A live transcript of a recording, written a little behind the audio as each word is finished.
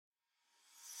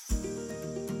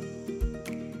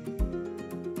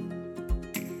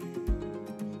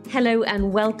Hello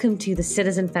and welcome to the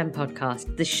Citizen Femme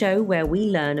podcast, the show where we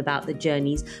learn about the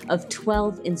journeys of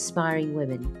 12 inspiring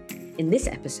women. In this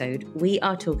episode, we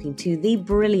are talking to the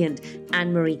brilliant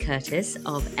Anne-Marie Curtis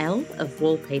of Elle, of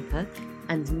Wallpaper,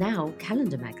 and now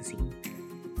Calendar Magazine.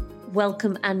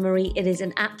 Welcome, Anne-Marie. It is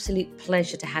an absolute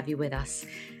pleasure to have you with us.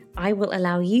 I will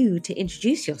allow you to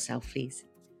introduce yourself, please.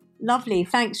 Lovely.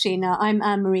 Thanks, Gina. I'm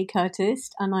Anne-Marie Curtis,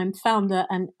 and I'm founder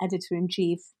and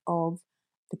editor-in-chief of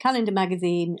the Calendar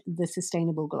Magazine, The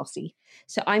Sustainable Glossy.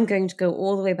 So I'm going to go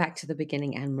all the way back to the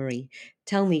beginning, Anne-Marie.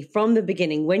 Tell me, from the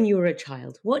beginning, when you were a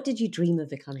child, what did you dream of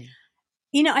becoming?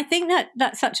 You know, I think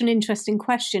that's such an interesting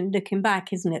question looking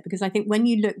back, isn't it? Because I think when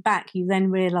you look back, you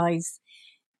then realise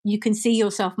you can see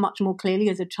yourself much more clearly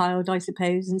as a child, I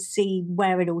suppose, and see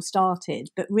where it all started.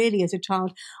 But really, as a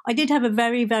child, I did have a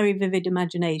very, very vivid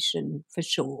imagination, for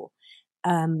sure.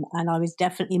 And I was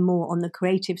definitely more on the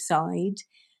creative side.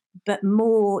 But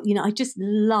more, you know, I just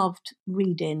loved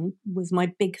reading was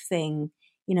my big thing.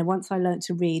 You know, once I learned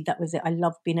to read, that was it. I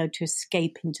loved being able to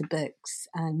escape into books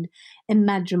and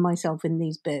imagine myself in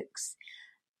these books.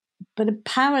 But a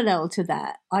parallel to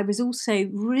that, I was also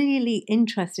really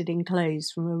interested in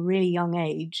clothes from a really young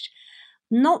age.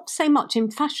 Not so much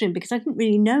in fashion, because I didn't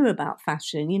really know about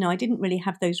fashion. You know, I didn't really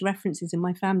have those references in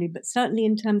my family, but certainly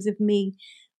in terms of me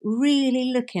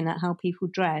really looking at how people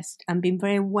dressed and being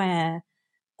very aware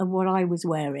of what I was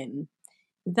wearing.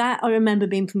 That I remember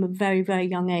being from a very, very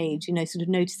young age, you know, sort of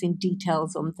noticing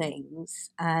details on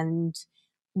things and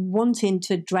wanting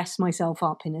to dress myself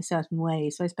up in a certain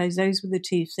way. So I suppose those were the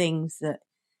two things that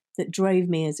drove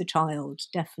me as a child,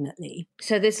 definitely.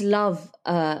 So this love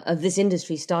of this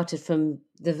industry started from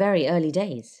the very early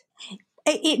days.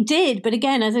 It did, but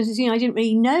again, as I was, you know, I didn't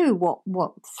really know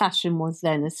what fashion was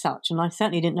then as such, and I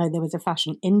certainly didn't know there was a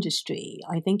fashion industry.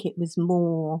 I think it was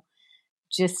more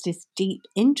just this deep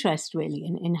interest really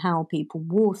in how people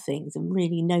wore things and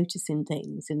really noticing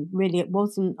things. And really it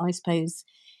wasn't, I suppose,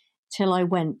 till I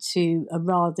went to a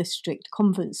rather strict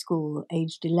convent school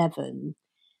aged 11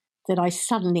 that I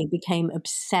suddenly became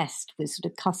obsessed with sort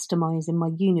of customizing my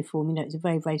uniform. You know, it's a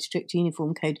very, very strict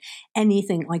uniform code.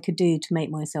 Anything I could do to make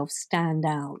myself stand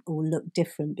out or look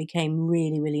different became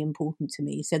really, really important to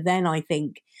me. So then I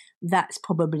think that's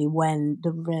probably when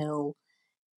the real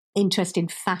interest in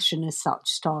fashion as such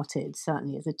started,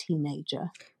 certainly as a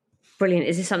teenager. Brilliant.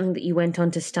 Is this something that you went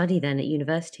on to study then at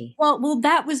university? Well,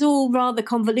 that was all rather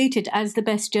convoluted, as the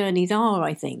best journeys are,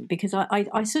 I think, because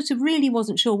I sort of really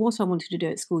wasn't sure what I wanted to do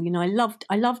at school. You know, I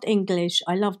loved English,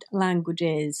 I loved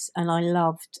languages, and I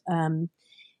loved, you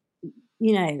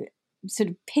know,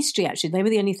 sort of history, actually. They were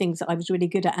the only things that I was really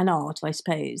good at, and art, I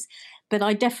suppose. But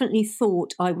I definitely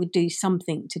thought I would do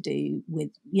something to do with,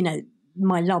 you know,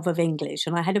 my love of English,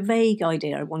 and I had a vague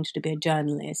idea I wanted to be a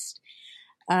journalist.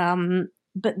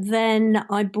 But then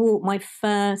I bought my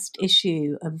first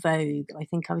issue of Vogue. I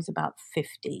think I was about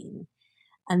 15.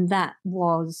 And that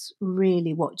was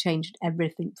really what changed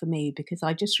everything for me, because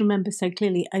I just remember so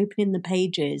clearly opening the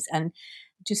pages and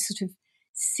just sort of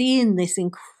seeing this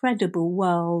incredible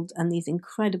world and these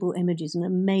incredible images, an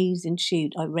amazing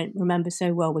shoot I remember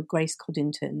so well with Grace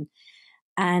Coddington.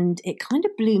 And it kind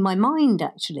of blew my mind,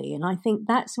 actually. And I think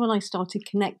that's when I started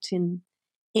connecting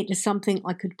it to something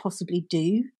I could possibly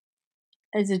do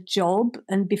as a job.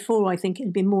 And before, I think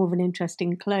it'd been more of an interest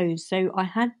in clothes. So I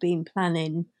had been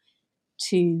planning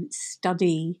to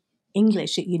study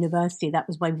English at university. That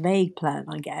was my vague plan,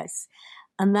 I guess.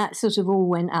 And that sort of all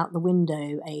went out the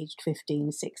window aged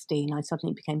 15, 16. I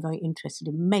suddenly became very interested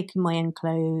in making my own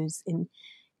clothes, in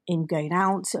going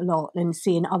out a lot and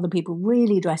seeing other people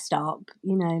really dressed up,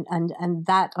 you know, and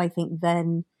that I think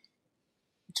then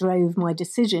drove my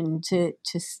decision to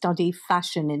study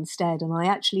fashion instead. And I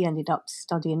actually ended up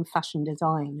studying fashion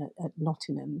design at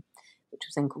Nottingham, which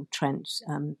was then called Trent.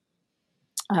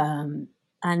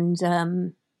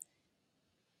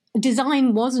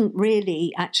 Design wasn't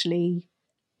really actually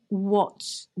what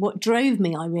drove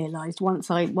me. I realized once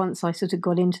I sort of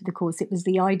got into the course, it was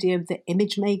the idea of the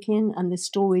image making and the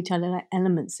storytelling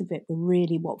elements of it were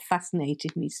really what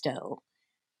fascinated me still.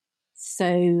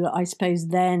 So I suppose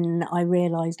then I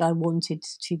realized I wanted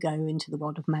to go into the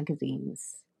world of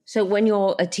magazines. So when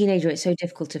you're a teenager, it's so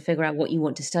difficult to figure out what you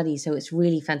want to study. So it's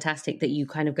really fantastic that you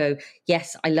kind of go,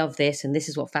 yes, I love this, and this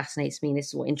is what fascinates me, and this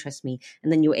is what interests me.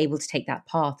 And then you're able to take that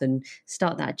path and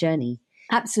start that journey.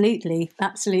 Absolutely.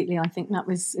 I think it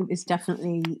was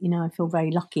definitely, you know, I feel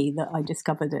very lucky that I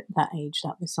discovered at that age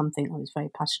that was something I was very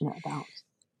passionate about.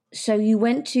 So you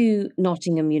went to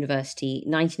Nottingham University,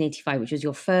 1985, which was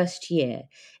your first year.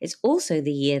 It's also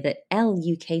the year that Elle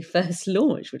UK first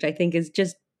launched, which I think is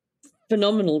just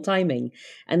phenomenal timing.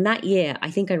 And that year, I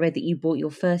think I read that you bought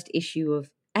your first issue of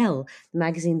Elle, the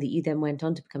magazine that you then went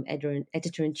on to become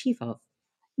editor-in-chief of.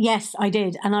 Yes, I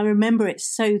did. And I remember it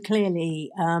so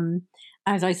clearly.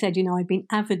 As I said, I've been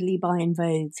avidly buying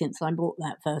Vogue since I bought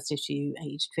that first issue,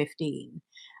 aged 15.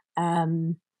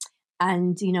 And,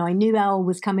 I knew Elle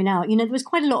was coming out. There was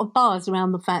quite a lot of buzz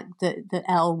around the fact that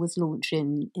Elle was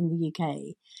launching in the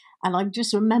UK. And I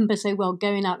just remember so well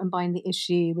going out and buying the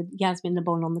issue with Yasmin Le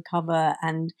Bon on the cover,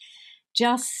 and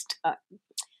just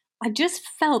I just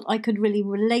felt I could really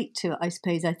relate to it, I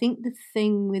suppose. I think the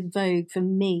thing with Vogue for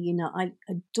me, I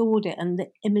adored it, and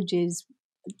the images,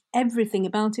 everything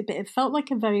about it, but it felt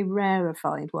like a very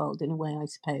rarefied world in a way, I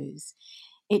suppose.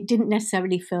 It didn't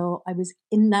necessarily feel I was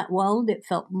in that world. It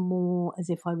felt more as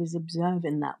if I was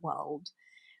observing that world.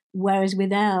 Whereas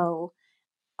with Elle,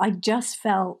 I just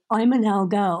felt I'm an Elle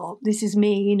girl. This is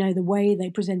me, the way they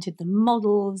presented the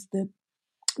models,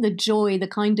 the joy, the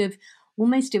kind of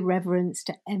almost irreverence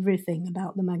to everything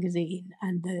about the magazine,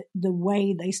 and the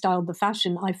way they styled the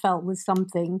fashion, I felt was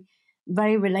something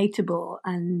very relatable,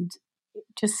 and it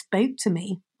just spoke to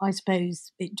me, I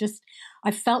suppose.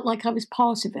 I felt like I was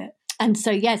part of it. And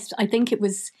so, yes, I think it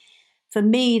was, for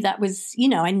me, that was,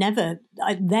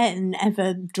 I then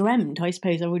ever dreamt, I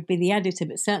suppose, I would be the editor,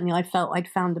 but certainly I felt I'd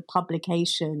found a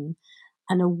publication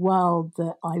and a world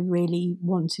that I really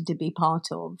wanted to be part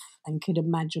of and could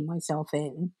imagine myself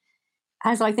in.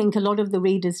 As I think a lot of the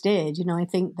readers did, I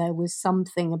think there was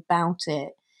something about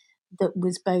it that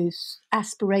was both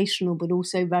aspirational but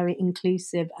also very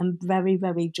inclusive and very,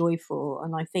 very joyful.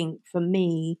 And I think for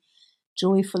me,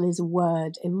 joyful is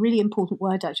a really important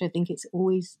word, actually. I think it's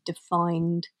always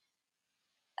defined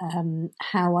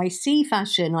how I see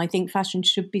fashion. I think fashion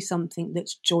should be something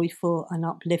that's joyful and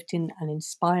uplifting and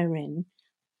inspiring,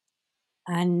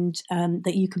 and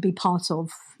that you could be part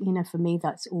of. For me,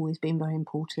 that's always been very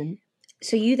important.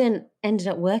 So you then ended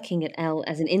up working at Elle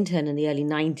as an intern in the early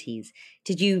 90s.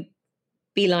 Did you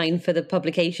beeline for the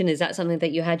publication? Is that something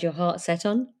that you had your heart set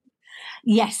on?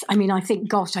 Yes. I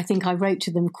think I wrote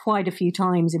to them quite a few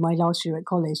times in my last year at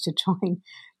college to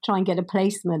try and get a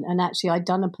placement. And actually, I'd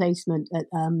done a placement at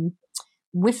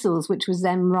Whistles, which was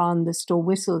then run, the store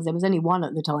Whistles. There was only one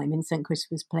at the time in St.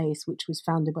 Christopher's Place, which was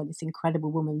founded by this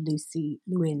incredible woman, Lucy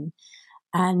Lewin.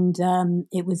 And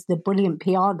it was the brilliant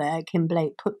PR there, Kim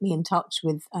Blake, put me in touch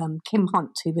with Kim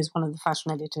Hunt, who was one of the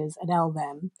fashion editors at Elle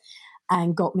then,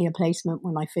 and got me a placement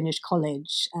when I finished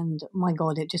college. And my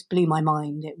God, it just blew my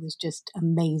mind. It was just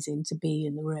amazing to be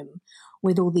in the room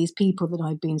with all these people that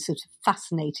I'd been sort of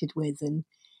fascinated with and,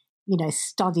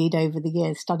 studied over the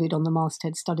years, studied on the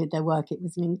masthead, studied their work. It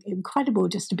was incredible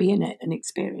just to be in it and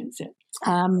experience it.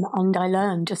 And I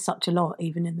learned just such a lot,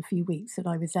 even in the few weeks that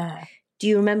I was there. Do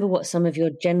you remember what some of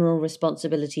your general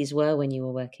responsibilities were when you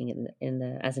were working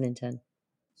as an intern?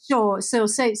 Sure. So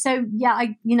yeah,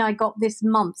 I got this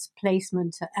month's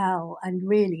placement at Elle, and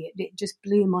really it just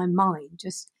blew my mind.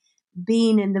 Just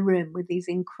being in the room with these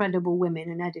incredible women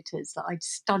and editors that I'd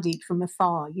studied from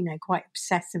afar, quite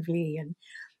obsessively, and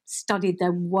studied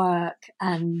their work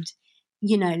and,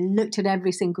 looked at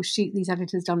every single shoot these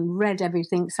editors done, read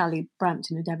everything Sally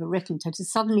Brampton had ever written. To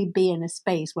suddenly be in a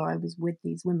space where I was with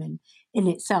these women in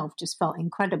itself just felt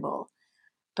incredible.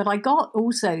 But I got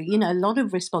also, a lot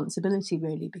of responsibility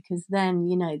really, because then,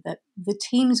 that the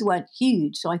teams weren't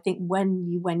huge. So I think when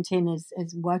you went in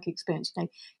as work experience,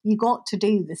 you got to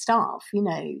do the stuff,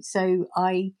 So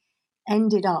I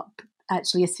ended up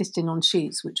actually assisting on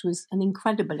shoots, which was an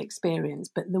incredible experience.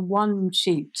 But the one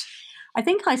shoot, I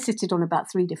think I assisted on about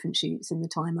 3 different shoots in the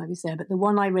time I was there. But the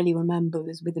one I really remember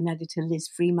was with an editor, Liz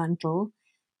Fremantle,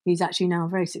 who's actually now a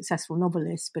very successful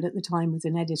novelist, but at the time was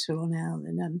an editor on Elle.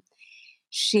 And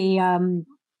she,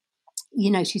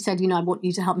 she said, I want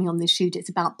you to help me on this shoot. It's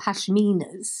about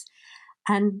pashminas.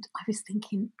 And I was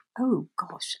thinking, oh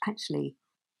gosh, actually,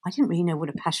 I didn't really know what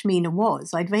a pashmina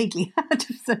was. I'd vaguely heard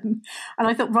of them. And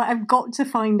I thought, right, I've got to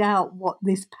find out what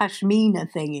this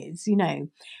pashmina thing is, And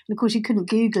of course, you couldn't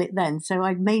Google it then. So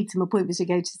I made some appointments to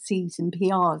go to see some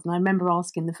PRs. And I remember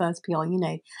asking the first PR,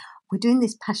 we're doing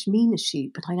this pashmina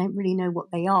shoot, but I don't really know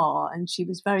what they are. And she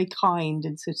was very kind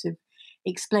and sort of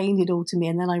explained it all to me,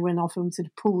 and then I went off and sort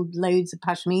of pulled loads of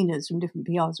pashminas from different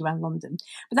PRs around London.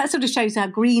 But that sort of shows how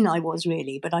green I was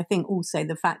really. But I think also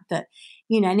the fact that,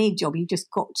 any job, you just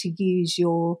got to use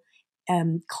your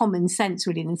common sense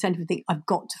really, and instead of think, I've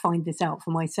got to find this out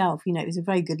for myself. It was a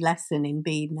very good lesson in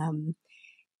being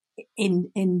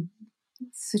in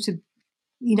sort of,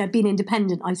 being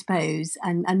independent, I suppose,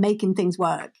 and making things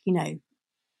work,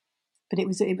 But it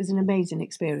was an amazing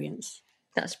experience.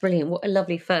 That's brilliant. What a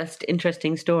lovely first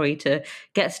interesting story to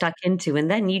get stuck into.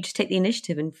 And then you just take the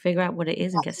initiative and figure out what it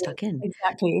is and get That's stuck it. in.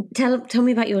 Exactly. Tell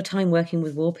me about your time working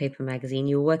with Wallpaper magazine.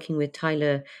 You were working with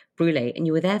Tyler Brule and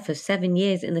you were there for 7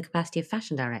 years in the capacity of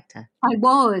fashion director. I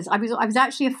was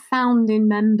actually a founding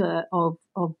member of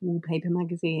Wallpaper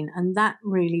magazine, and that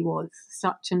really was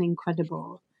such an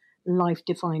incredible,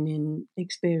 life-defining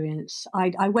experience.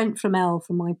 I went from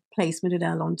my placement at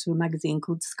Elle onto a magazine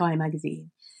called Sky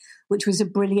Magazine, which was a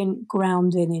brilliant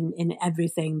grounding in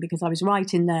everything, because I was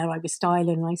writing there, I was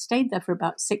styling, and I stayed there for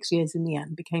about 6 years in the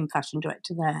end, became fashion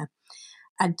director there.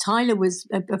 And Tyler was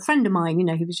a friend of mine,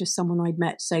 he was just someone I'd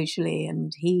met socially,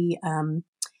 and he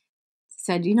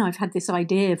said, I've had this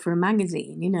idea for a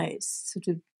magazine, it's sort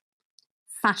of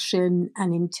fashion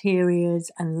and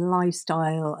interiors and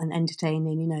lifestyle and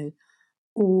entertaining,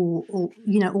 all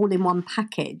in one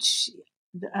package.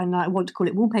 And I want to call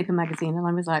it Wallpaper Magazine. And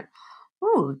I was like,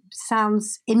 oh,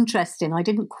 sounds interesting. I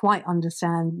didn't quite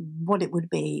understand what it would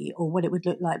be or what it would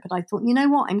look like, but I thought, you know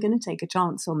what, I'm going to take a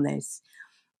chance on this.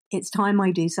 It's time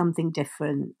I do something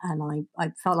different. And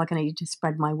I felt like I needed to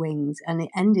spread my wings. And it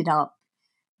ended up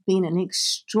being an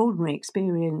extraordinary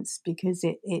experience, because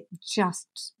it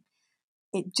just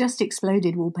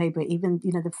exploded Wallpaper. Even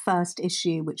the first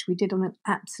issue, which we did on an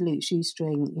absolute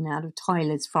shoestring, out of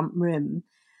Tyler's front room,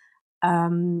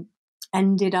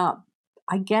 ended up,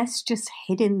 I guess, just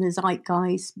hitting the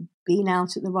zeitgeist, being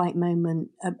out at the right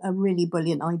moment. A really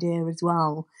brilliant idea as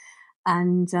well.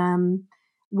 And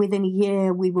within a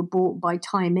year, we were bought by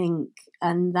Time Inc.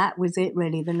 And that was it,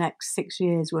 really. The next 6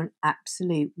 years were an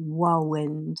absolute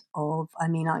whirlwind of, I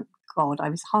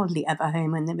was hardly ever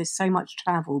home, and there was so much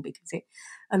travel, because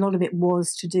a lot of it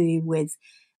was to do with,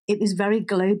 it was very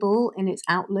global in its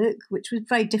outlook, which was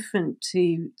very different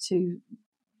to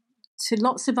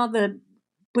lots of other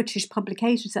British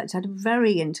publications that had a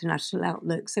very international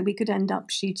outlook. So we could end up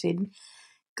shooting,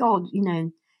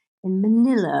 in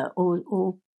Manila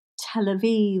or Tel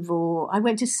Aviv, or I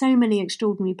went to so many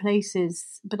extraordinary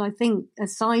places. But I think,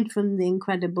 aside from the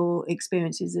incredible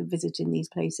experiences of visiting these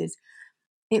places,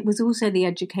 it was also the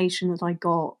education that I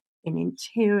got in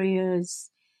interiors,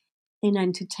 in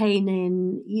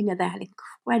entertaining. They had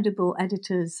incredible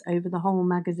editors over the whole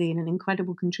magazine and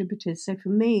incredible contributors. So for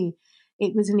me,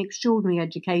 it was an extraordinary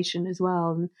education as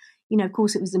well. And, of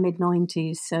course, it was the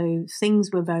mid-90s, so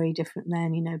things were very different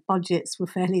then. Budgets were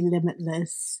fairly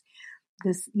limitless.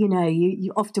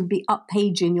 You often be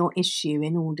up-paging your issue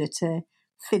in order to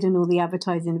fit in all the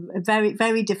advertising. A very,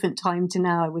 very different time to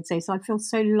now, I would say. So I feel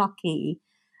so lucky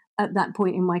at that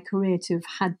point in my career to have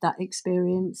had that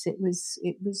experience. It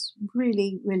was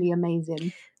really, really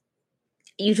amazing.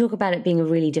 You talk about it being a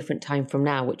really different time from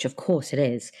now, which of course it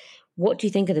is. What do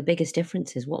you think are the biggest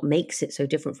differences? What makes it so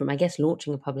different from, I guess,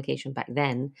 launching a publication back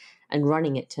then and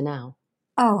running it to now?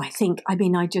 Oh, I think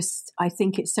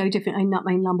it's so different.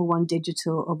 My number one,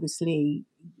 digital, obviously.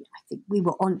 I think we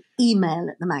were on email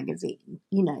at the magazine,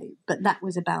 but that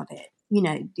was about it.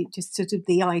 Just sort of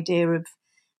the idea of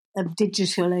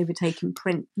digital overtaking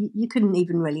print. You couldn't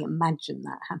even really imagine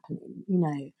that happening.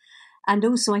 And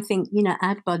also, I think,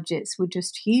 ad budgets were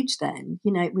just huge then.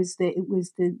 It was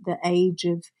the age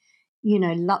of,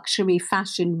 luxury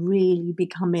fashion really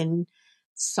becoming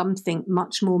something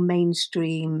much more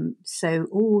mainstream. So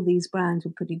all these brands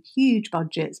were putting huge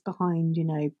budgets behind,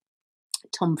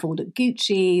 Tom Ford at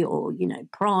Gucci, or,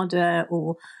 Prada,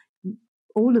 or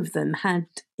all of them had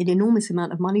an enormous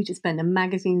amount of money to spend, and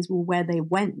magazines were where they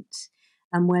went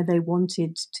and where they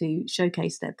wanted to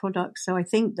showcase their products. So I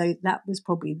think that was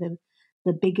probably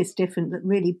the biggest difference, that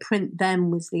really print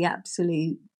then was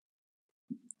the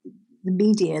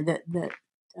media that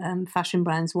fashion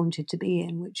brands wanted to be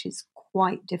in, which is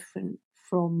quite different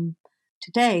from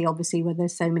today, obviously, where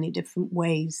there's so many different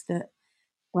ways that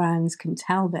brands can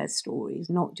tell their stories,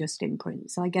 not just in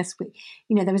print. So I guess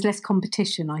there was less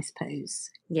competition, I suppose.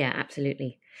 Yeah,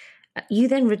 absolutely. You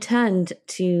then returned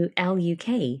to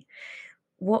LUK.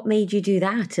 What made you do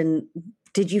that? And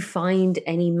did you find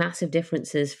any massive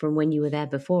differences from when you were there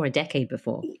before, a decade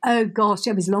before? Oh gosh,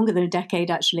 it was longer than a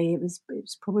decade actually. It was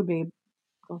probably,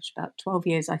 about 12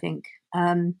 years, I think.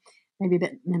 Maybe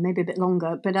a bit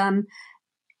longer. But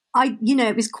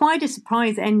it was quite a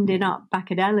surprise ending up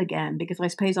back at Elle again, because I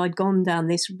suppose I'd gone down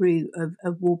this route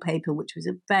of Wallpaper, which was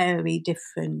a very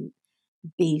different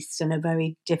beast and a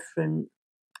very different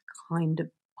kind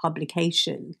of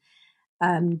publication.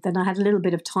 Then I had a little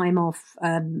bit of time off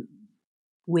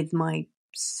with my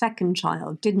second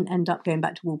child. Didn't end up going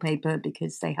back to Wallpaper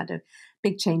because they had a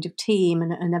big change of team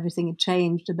and everything had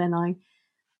changed. And then I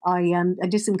I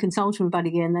did some consulting for about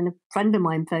a year, and then a friend of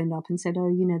mine phoned up and said,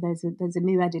 "Oh, there's a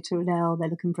new editor at Elle. They're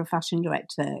looking for a fashion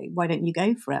director. Why don't you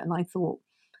go for it?" And I thought,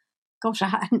 gosh,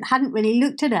 I hadn't really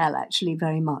looked at Elle actually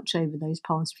very much over those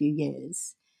past few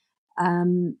years.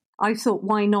 I thought,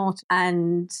 why not?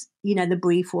 And the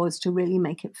brief was to really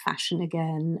make it fashion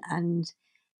again and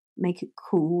make it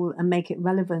cool and make it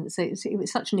relevant. So it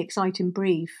was such an exciting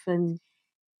brief, and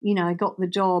I got the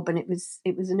job, and it was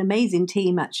an amazing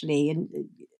team actually, and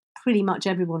pretty much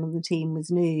everyone on the team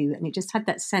was new, and it just had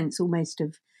that sense almost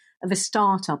of a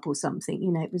startup or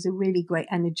something. It was a really great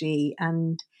energy,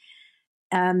 and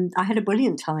I had a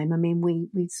brilliant time. I mean,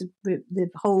 the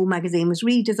whole magazine was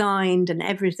redesigned, and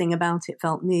everything about it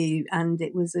felt new, and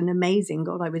it was an amazing.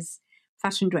 God, I was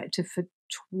fashion director for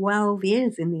 12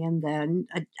 years in the end there, and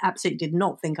I absolutely did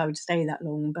not think I would stay that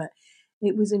long, but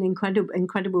it was an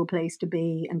incredible place to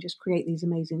be and just create these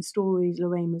amazing stories.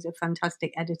 Lorraine was a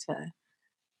fantastic editor.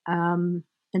 And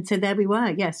so there we were.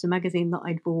 Yes, the magazine that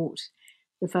I'd bought,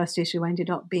 the first issue,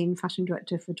 ended up being fashion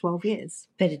director for 12 years.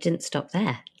 But it didn't stop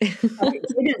there. It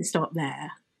didn't stop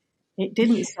there. It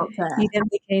didn't stop there. You then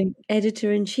became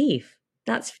editor-in-chief.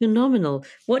 That's phenomenal.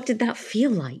 What did that feel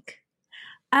like?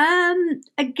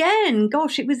 Again,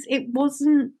 gosh, it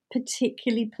wasn't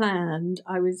particularly planned.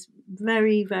 I was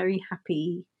very, very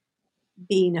happy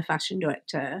being a fashion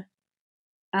director.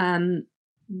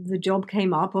 The job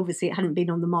came up. Obviously, it hadn't been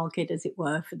on the market, as it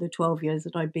were, for the 12 years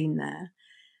that I'd been there.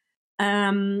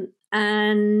 And,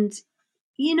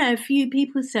 a few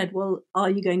people said, well, are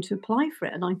you going to apply for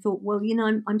it? And I thought, well,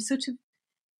 I'm sort of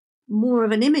more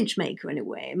of an image maker in a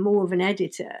way, more of an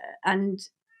editor. And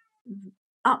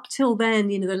up till then,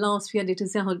 the last few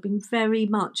editors there had been very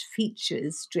much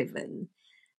features driven.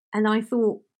 And I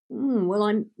thought, well,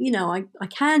 I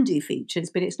can do features,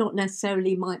 but it's not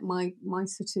necessarily my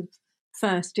sort of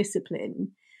first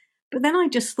discipline. But then I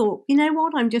just thought, you know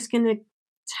what, I'm just going to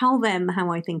tell them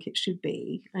how I think it should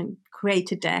be and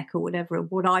create a deck or whatever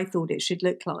of what I thought it should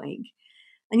look like.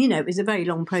 And, it was a very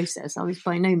long process. I was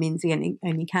by no means the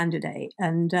only candidate.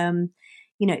 And,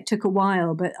 it took a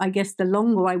while, but I guess the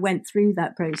longer I went through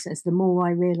that process, the more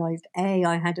I realized,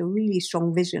 I had a really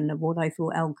strong vision of what I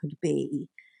thought Elle could be.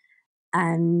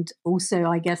 And also,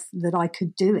 I guess that I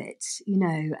could do it,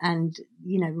 and,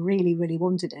 really, really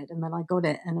wanted it. And then I got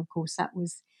it. And of course, that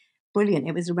was brilliant.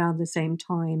 It was around the same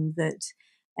time that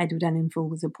Edward Enninful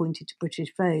was appointed to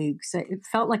British Vogue. So it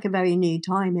felt like a very new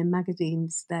time in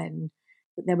magazines then.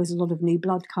 But there was a lot of new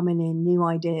blood coming in, new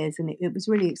ideas, and it was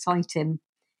really exciting.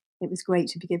 It was great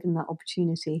to be given that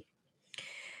opportunity.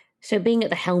 So being at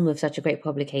the helm of such a great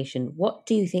publication, what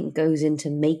do you think goes into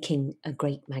making a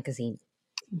great magazine?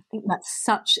 I think that's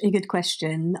such a good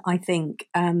question. I think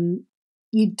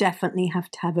you definitely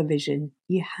have to have a vision.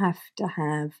 You have to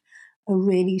have a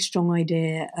really strong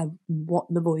idea of what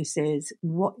the voice is,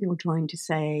 what you're trying to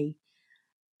say,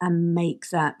 and make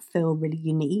that feel really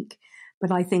unique.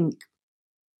 But I think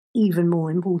even more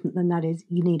important than that is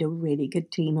you need a really good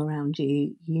team around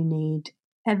you. You need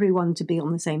everyone to be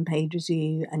on the same page as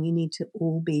you, and you need to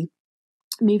all be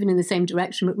moving in the same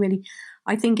direction. But really,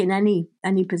 I think in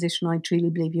any position, I truly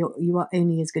believe you are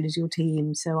only as good as your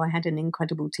team. So I had an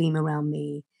incredible team around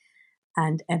me,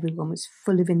 and everyone was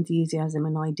full of enthusiasm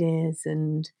and ideas,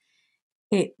 and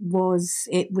it was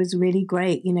really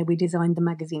great. We designed the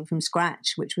magazine from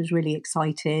scratch, which was really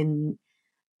exciting.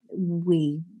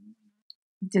 We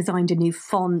designed a new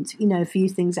font, a few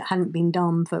things that hadn't been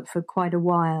done for quite a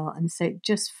while. And so it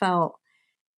just felt,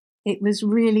 it was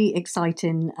really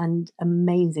exciting and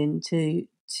amazing to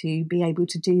be able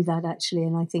to do that actually.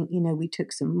 And I think, we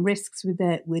took some risks with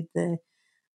it, with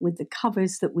the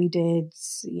covers that we did.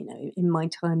 In my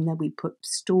time there, we put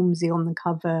Stormzy on the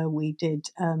cover. We did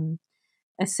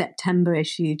a September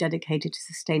issue dedicated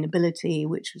to sustainability,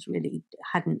 which was really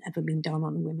hadn't ever been done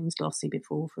on a women's glossy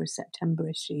before for a September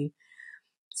issue.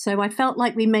 So I felt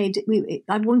like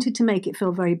I wanted to make it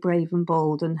feel very brave and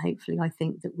bold, and hopefully I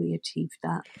think that we achieved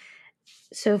that.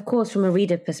 So, of course, from a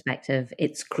reader perspective,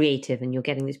 it's creative and you're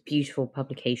getting this beautiful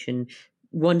publication,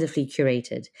 wonderfully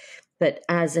curated. But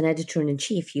as an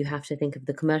editor-in-chief, you have to think of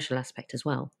the commercial aspect as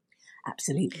well.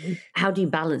 Absolutely. How do you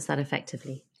balance that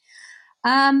effectively?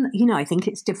 I think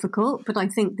it's difficult, but I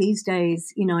think these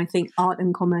days, I think art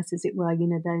and commerce, as it were,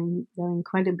 they're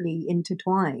incredibly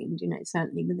intertwined,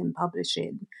 certainly within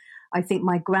publishing. I think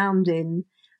my grounding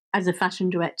as a fashion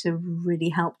director really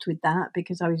helped with that,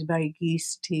 because I was very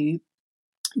used to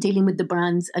dealing with the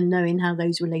brands and knowing how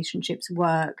those relationships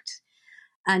worked.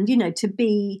 And, to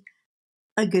be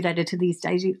a good editor these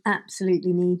days, you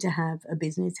absolutely need to have a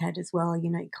business head as well.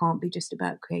 You know, it can't be just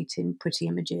about creating pretty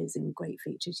images and great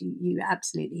features. You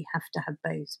absolutely have to have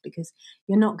both, because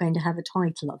you're not going to have a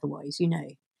title otherwise, you know,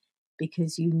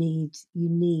 because you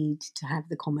need to have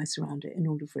the commerce around it in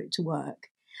order for it to work.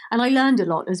 And I learned a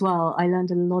lot as well. I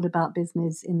learned a lot about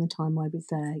business in the time I was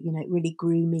there. You know, it really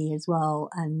grew me as well,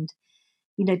 and,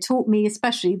 you know, taught me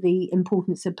especially the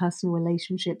importance of personal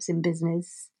relationships in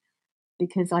business,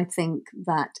 because I think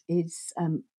that is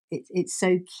it's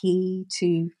so key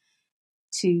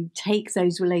to take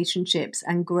those relationships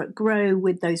and grow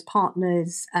with those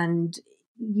partners, and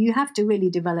you have to really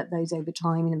develop those over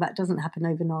time, and that doesn't happen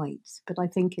overnight. But I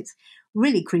think it's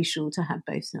really crucial to have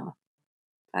both now.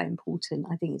 Very important.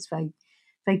 I think it's very,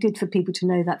 very good for people to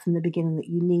know that from the beginning, that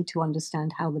you need to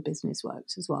understand how the business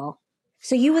works as well.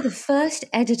 So you were the first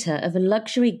editor of a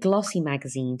luxury glossy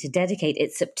magazine to dedicate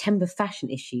its September fashion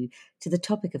issue to the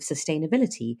topic of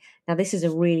sustainability. Now, this is a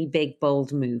really big,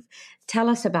 bold move. Tell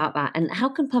us about that, and how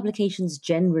can publications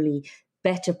generally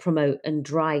better promote and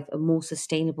drive a more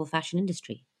sustainable fashion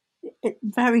industry?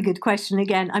 Very good question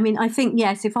again. I mean, I think,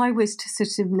 yes, if I was to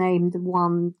sort of name the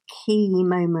one key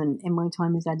moment in my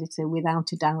time as editor,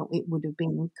 without a doubt, it would have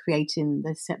been creating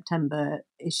the September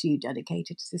issue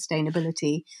dedicated to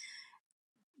sustainability.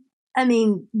 I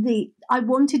mean, I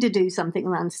wanted to do something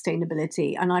around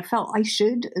sustainability, and I felt I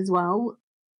should as well.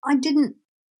 I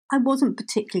wasn't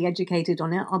particularly educated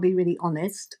on it, I'll be really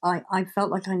honest. I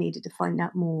felt like I needed to find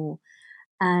out more.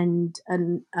 And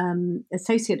an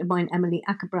associate of mine, Emily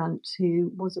Ackerbrandt,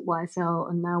 who was at YSL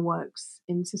and now works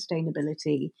in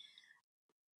sustainability,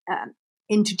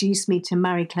 introduced me to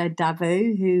Marie-Claire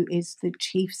Davot, who is the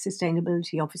Chief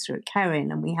Sustainability Officer at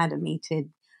Kering, and we had a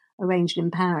meeting arranged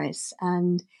in Paris.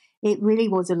 And it really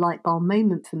was a light bulb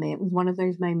moment for me. It was one of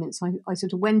those moments I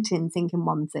sort of went in thinking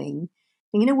one thing,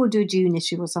 thinking, we'll do a June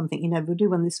issue or something, we'll do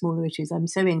one of the smaller issues. I'm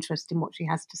so interested in what she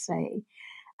has to say.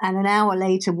 And an hour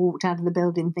later, walked out of the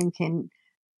building thinking,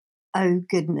 oh,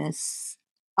 goodness,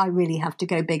 I really have to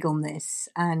go big on this.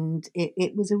 And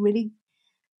it was a really,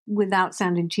 without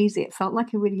sounding cheesy, it felt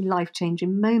like a really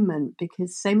life-changing moment,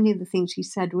 because so many of the things she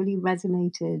said really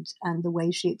resonated, and the way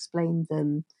she explained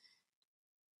them,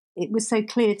 it was so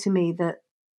clear to me that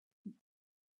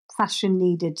fashion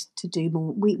needed to do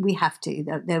more. We have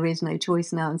to. There is no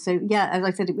choice now. And so, yeah, as I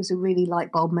said, it was a really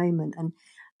light bulb moment. And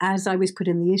as I was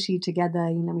putting the issue together,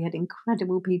 we had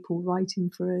incredible people writing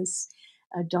for us.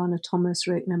 Dana Thomas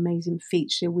wrote an amazing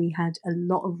feature. We had a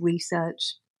lot of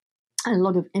research, a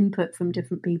lot of input from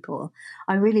different people.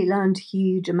 I really learned a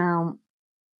huge amount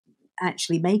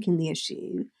actually making the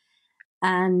issue.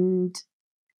 And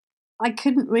I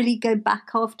couldn't really go back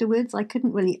afterwards. I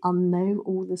couldn't really unknow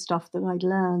all the stuff that I'd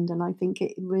learned. And I think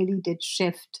it really did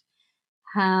shift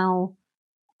how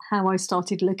I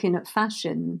started looking at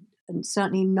fashion. And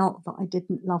certainly not that I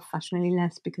didn't love fashion any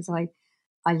less, because I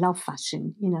love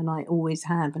fashion, and I always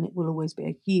have, and it will always be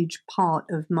a huge part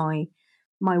of my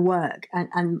work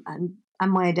and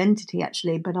my identity,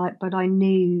 actually. But I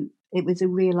knew it was a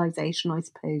realization, I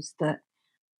suppose, that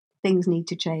things need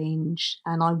to change,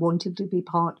 and I wanted to be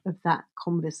part of that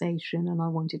conversation, and I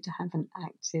wanted to have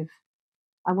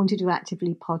I wanted to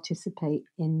actively participate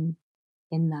in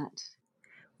that.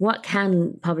 What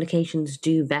can publications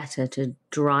do better to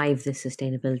drive the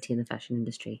sustainability in the fashion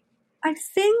industry? I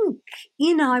think,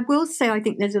 I will say, I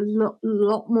think there's a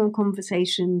lot more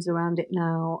conversations around it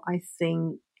now. I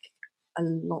think a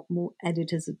lot more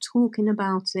editors are talking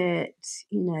about it,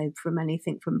 from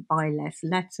anything from Buy Less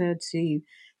Letter to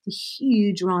the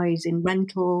huge rise in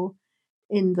rental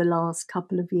in the last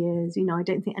couple of years. I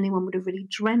don't think anyone would have really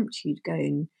dreamt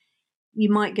you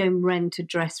might go and rent a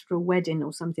dress for a wedding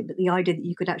or something, but the idea that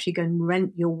you could actually go and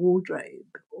rent your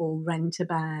wardrobe or rent a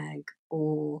bag,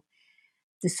 or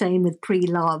the same with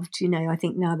pre-loved. I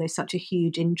think now there's such a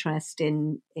huge interest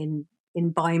in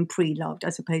buying pre-loved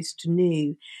as opposed to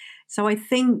new. So I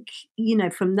think,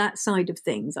 from that side of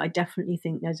things, I definitely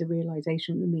think there's a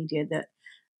realization in the media that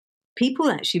people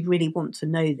actually really want to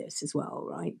know this as well,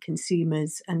 right?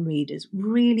 Consumers and readers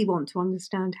really want to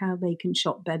understand how they can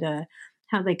shop better,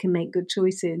 how they can make good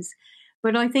choices.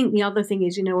 But I think the other thing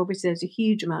is, obviously there's a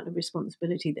huge amount of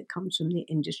responsibility that comes from the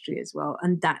industry as well.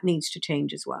 And that needs to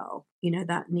change as well.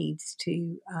 That needs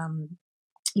to,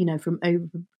 from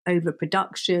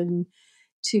overproduction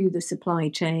to the supply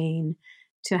chain,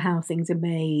 to how things are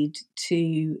made,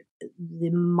 to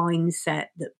the mindset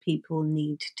that people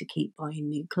need to keep buying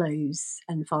new clothes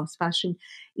and fast fashion.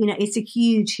 It's a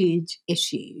huge, huge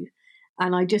issue.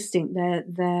 And I just think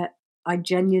there I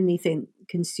genuinely think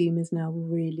consumers now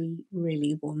really,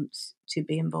 really want to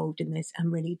be involved in this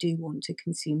and really do want to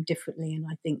consume differently. And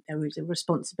I think there is a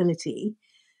responsibility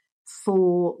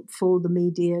for the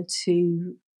media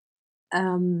to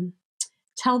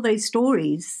tell those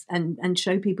stories and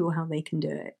show people how they can do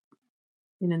it.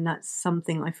 And that's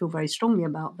something I feel very strongly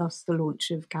about, thus the launch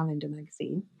of Calendar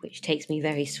magazine. Which takes me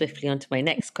very swiftly on to my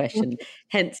next question,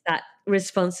 hence that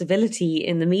responsibility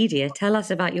in the media. Tell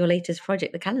us about your latest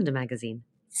project, the Calendar magazine.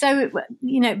 So,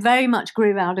 it very much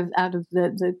grew out of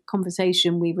the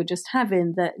conversation we were just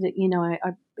having, that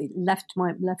I left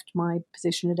my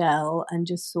position at Elle and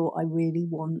just thought I really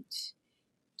want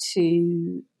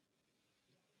to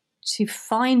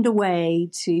find a way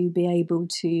to be able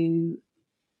to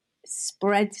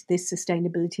spread this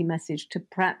sustainability message, to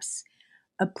perhaps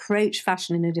approach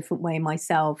fashion in a different way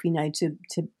myself, to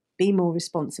be more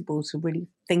responsible, to really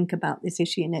think about this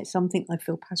issue. And it's something I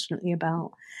feel passionately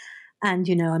about. And,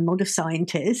 I'm not a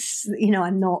scientist,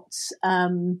 I'm not,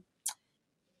 I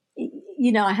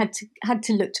had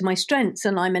to look to my strengths,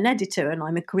 and I'm an editor and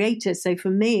I'm a creator. So for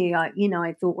me, I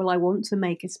thought, well, I want to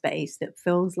make a space that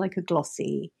feels like a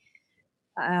glossy,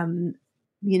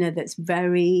 that's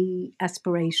very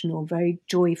aspirational, very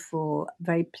joyful,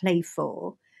 very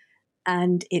playful.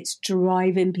 And it's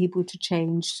driving people to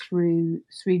change through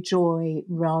joy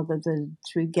rather than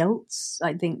through guilt.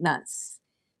 I think that's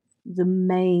the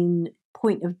main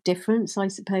point of difference, I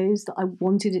suppose, that I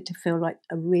wanted it to feel like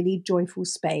a really joyful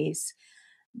space.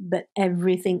 But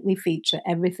everything we feature,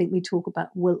 everything we talk about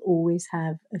will always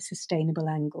have a sustainable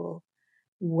angle,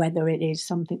 whether it is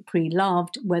something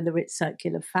pre-loved, whether it's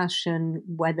circular fashion,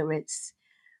 whether it's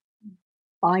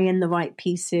buying the right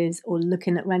pieces or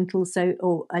looking at rentals.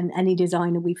 And any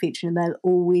designer we feature, and there'll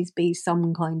always be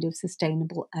some kind of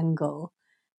sustainable angle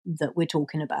that we're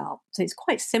talking about. So it's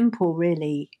quite simple,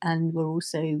 really. And we're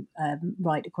also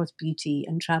right across beauty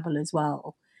and travel as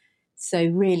well. So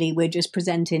really, we're just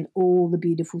presenting all the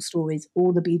beautiful stories,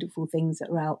 all the beautiful things that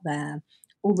are out there,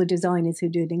 all the designers who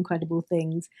do incredible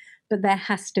things. But there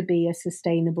has to be a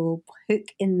sustainable hook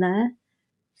in there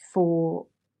for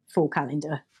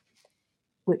Calendar,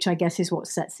 which I guess is what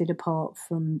sets it apart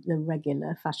from the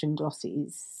regular fashion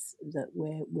glossies that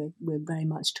we're very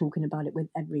much talking about it with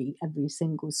every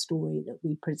single story that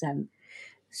we present.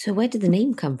 So where did the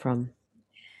name come from?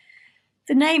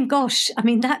 The name, gosh, I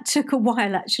mean, that took a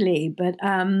while actually, but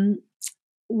I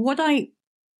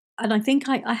think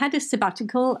I had a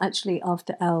sabbatical actually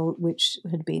after Elle, which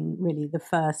had been really the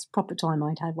first proper time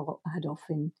I'd had off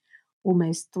in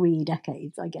almost 3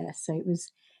 decades, I guess. So it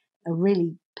was a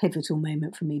really pivotal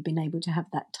moment for me, being able to have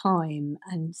that time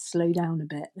and slow down a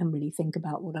bit and really think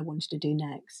about what I wanted to do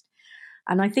next.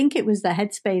 And I think it was the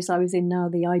headspace I was in now,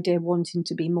 the idea of wanting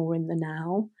to be more in the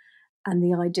now and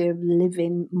the idea of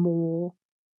living more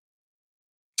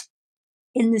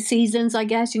in the seasons, I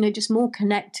guess, just more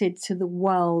connected to the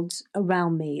world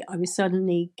around me. I was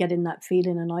suddenly getting that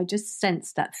feeling, and I just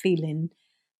sensed that feeling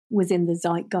within the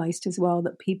zeitgeist as well,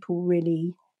 that people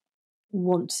really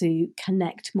want to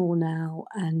connect more now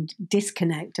and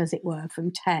disconnect, as it were,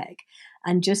 from tech,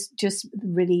 and just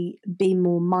really be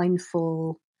more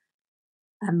mindful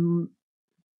and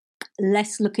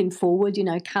less looking forward.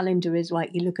 Calendar is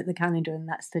like, you look at the calendar and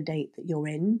that's the date that you're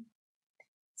in.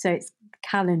 So it's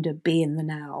Calendar, be in the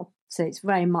now. So it's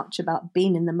very much about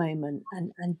being in the moment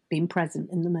and being present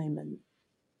in the moment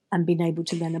and being able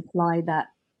to then apply that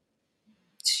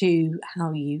to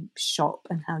how you shop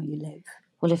and how you live.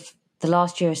 Well, if the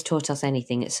last year has taught us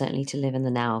anything, it's certainly to live in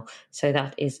the now. So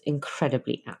that is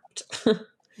incredibly apt.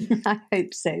 I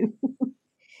hope so.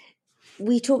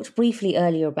 We talked briefly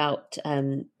earlier about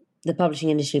the publishing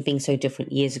industry being so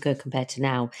different years ago compared to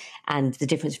now, and the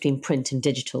difference between print and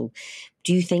digital.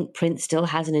 Do you think print still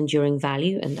has an enduring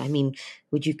value? And I mean,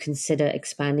 would you consider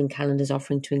expanding Calendar's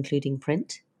offering to including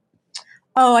print?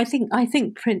 Oh, I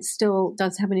think print still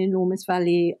does have an enormous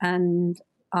value, and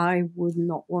I would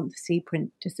not want to see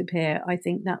print disappear. I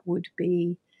think that would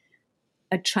be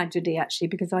a tragedy, actually,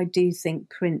 because I do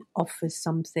think print offers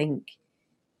something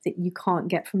that you can't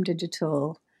get from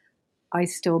digital. I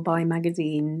still buy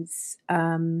magazines,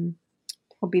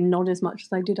 probably not as much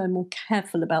as I did. I'm more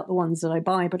careful about the ones that I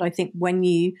buy, but I think when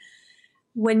you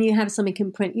have something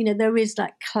in print, there is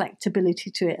that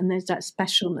collectability to it, and there's that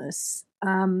specialness.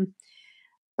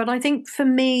 But I think for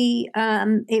me,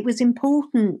 it was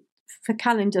important for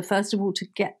Calendar, first of all, to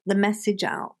get the message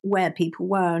out where people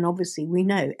were. And obviously we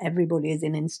know everybody is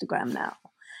in Instagram now.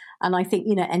 And I think,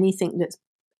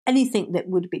 anything that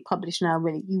would be published now,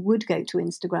 really, you would go to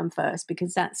Instagram first,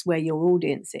 because that's where your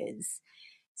audience is.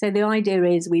 So the idea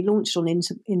is we launched on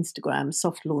Instagram,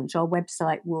 soft launch. Our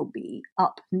website will be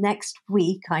up next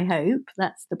week, I hope.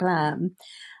 That's the plan.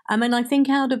 And I think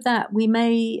out of that,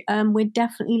 we're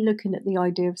definitely looking at the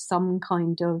idea of some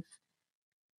kind of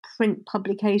print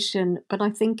publication, but I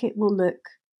think it will look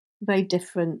very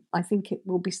different. I think it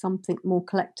will be something more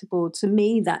collectible. To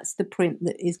me, that's the print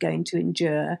that is going to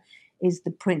endure, is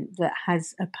the print that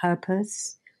has a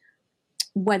purpose.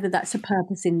 Whether that's a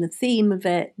purpose in the theme of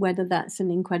it, whether that's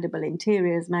an incredible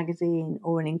interiors magazine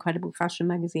or an incredible fashion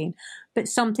magazine, but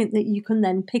something that you can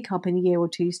then pick up in a year or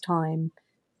two's time,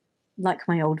 like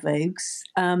my old Vogues,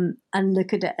 and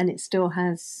look at it and it still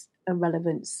has a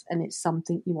relevance and it's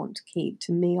something you want to keep.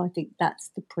 To me, I think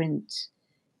that's the print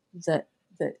that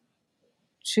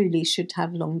truly should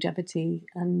have longevity.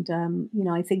 And,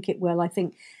 I think it will. I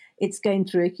think it's going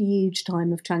through a huge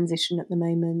time of transition at the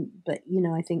moment. But,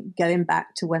 I think going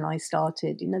back to when I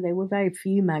started, there were very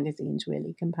few magazines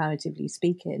really, comparatively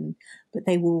speaking, but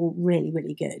they were all really,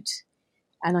 really good.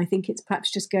 And I think it's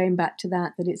perhaps just going back to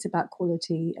that it's about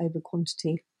quality over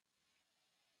quantity.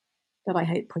 But I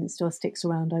hope print still sticks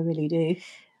around. I really do.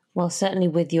 Well, certainly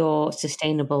with your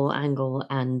sustainable angle,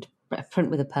 and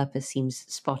print with a purpose seems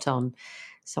spot on.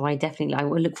 So I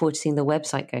will look forward to seeing the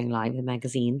website going live, the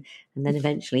magazine, and then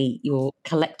eventually your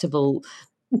collectible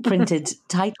printed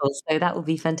titles. So that will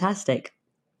be fantastic.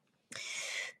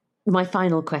 My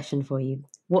final question for you.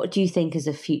 What do you think is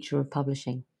the future of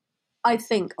publishing? I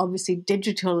think obviously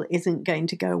digital isn't going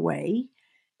to go away.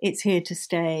 It's here to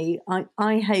stay.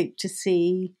 I hope to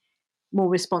see more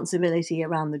responsibility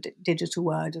around the digital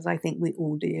world, as I think we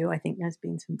all do. I think there's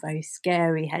been some very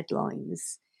scary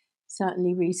headlines,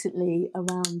 certainly recently,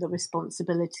 around the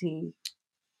responsibility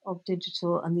of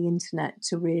digital and the internet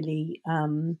to really,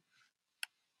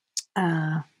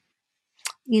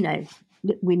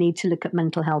 we need to look at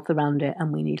mental health around it,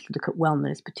 and we need to look at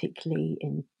wellness, particularly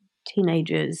in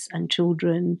teenagers and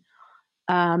children.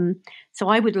 So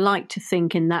I would like to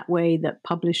think in that way that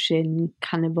publishing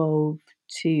can evolve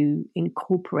to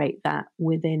incorporate that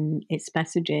within its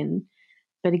messaging.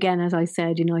 But again, as I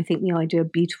said, I think the idea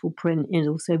of beautiful print is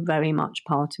also very much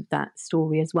part of that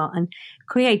story as well. And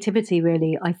creativity,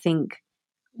 really, I think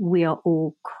we are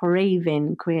all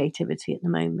craving creativity at the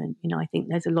moment. I think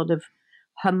there's a lot of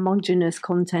homogenous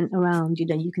content around.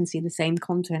 You can see the same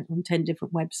content on 10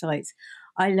 different websites.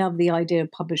 I love the idea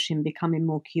of publishing becoming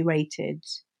more curated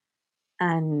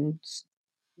and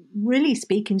really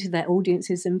speaking to their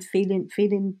audiences and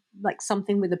feeling like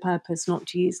something with a purpose, not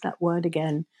to use that word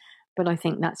again. But I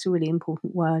think that's a really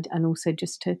important word, and also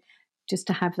just to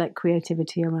have that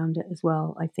creativity around it as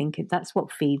well. I think that's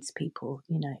what feeds people.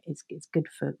 It's good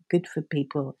for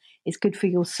people. It's good for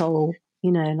your soul.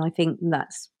 And I think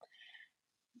that's,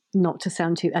 not to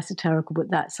sound too esoterical, but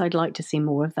I'd like to see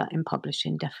more of that in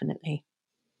publishing, definitely.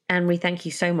 Anne-Marie, thank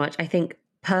you so much. I think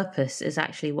purpose is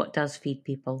actually what does feed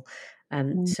people.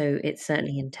 So it's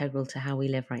certainly integral to how we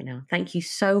live right now. Thank you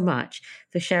so much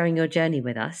for sharing your journey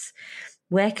with us.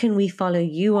 Where can we follow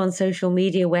you on social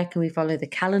media? Where can we follow the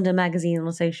Calendar magazine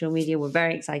on social media? We're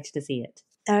very excited to see it.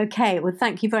 Okay, well,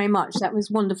 thank you very much. That was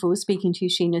wonderful speaking to you,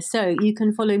 Sheena. So you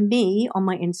can follow me on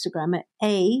my Instagram at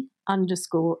 _M_C.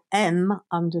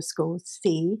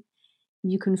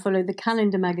 You can follow the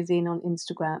Calendar magazine on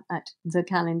Instagram at The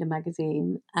Calendar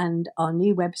Magazine, and our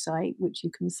new website, which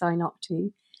you can sign up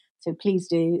to. So please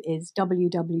do, is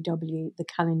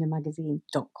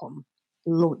www.thecalendarmagazine.com.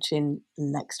 Launching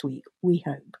next week, we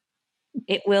hope.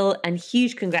 It will, and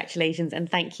huge congratulations, and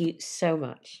thank you so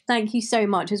much. Thank you so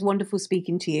much. It's wonderful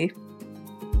speaking to you.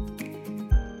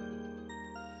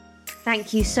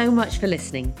 Thank you so much for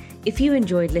listening. If you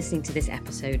enjoyed listening to this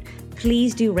episode,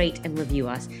 please do rate and review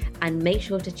us, and make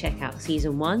sure to check out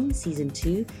Season 1, Season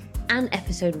 2, and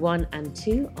Episode 1 and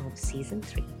 2 of Season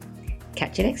 3.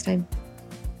 Catch you next time.